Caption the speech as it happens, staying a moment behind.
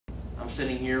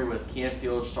sitting here with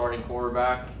Canfield's starting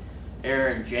quarterback,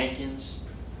 Aaron Jenkins.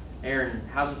 Aaron,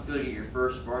 how's it feel to get your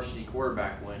first varsity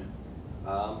quarterback win?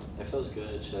 It feels good.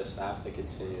 It's just I have to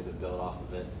continue to build off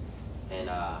of it and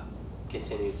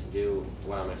continue to do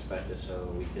what I'm expected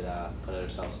so we could put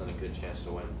ourselves in a good chance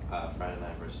to win Friday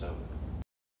night versus Stoke.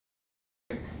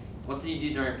 What did you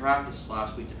do during practice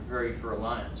last week to prepare you for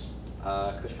Alliance?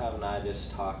 Coach Pav and I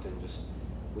just talked and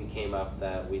we came up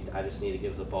that I just need to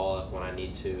give the ball up when I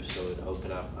need to, so it would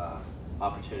open up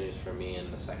opportunities for me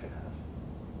in the second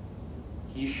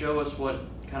half. Can you show us what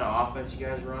kind of offense you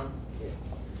guys run?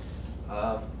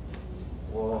 Yeah.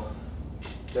 Well,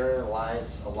 during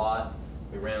Alliance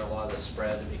we ran a lot of the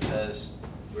spread because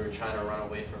we were trying to run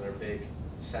away from their big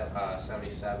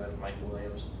 77, Mike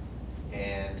Williams,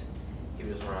 and he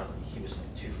was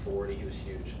like 240, he was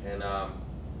huge, and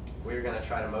we were going to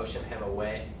try to motion him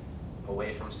away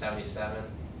from 77,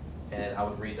 and I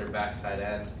would read their backside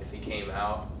end. If he came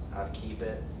out, I'd keep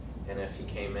it, and if he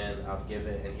came in, I'd give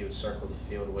it, and he would circle the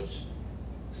field, which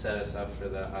set us up for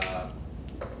the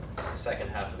second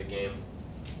half of the game.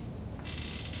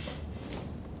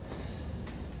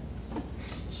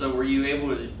 So were you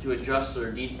able to adjust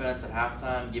their defense at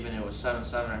halftime, given it was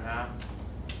 7-7.5?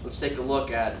 Let's take a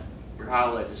look at your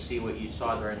highlights to see what you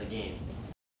saw during the game.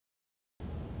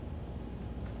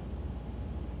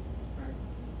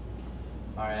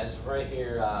 All right, as of right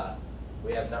here,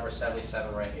 we have number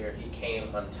 77 right here. He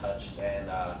came untouched,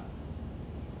 and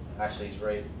actually he's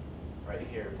right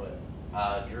here.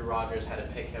 But Drew Rogers had to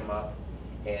pick him up,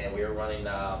 and we were running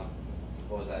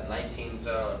 19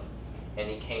 zone, and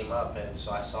he came up, and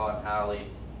so I saw an alley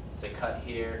to cut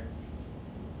here,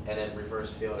 and then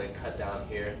reverse field and cut down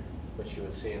here, which you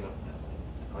would see in the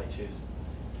light shoes.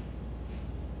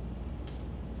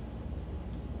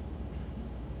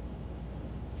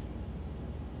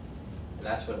 And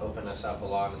that's what opened us up a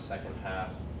lot in the second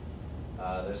half.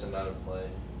 There's another play,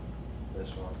 this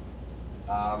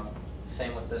one.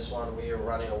 Same with this one. We were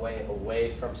running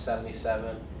away from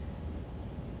 77.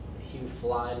 He would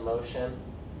fly in motion.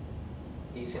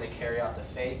 He's going to carry out the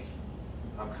fake.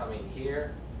 I'm coming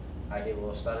here. I give a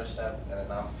little stutter step, and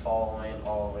then I'm following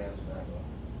all the way into the angle.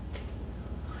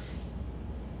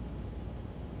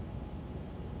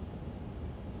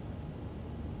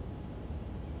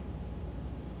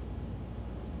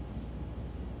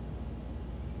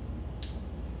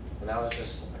 And that was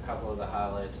just a couple of the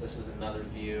highlights. This is another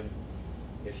view.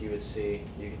 If you would see,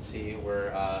 you could see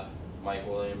where Mike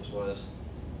Williams was,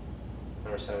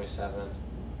 number 77.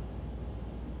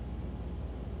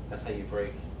 That's how you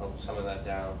break some of that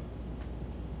down.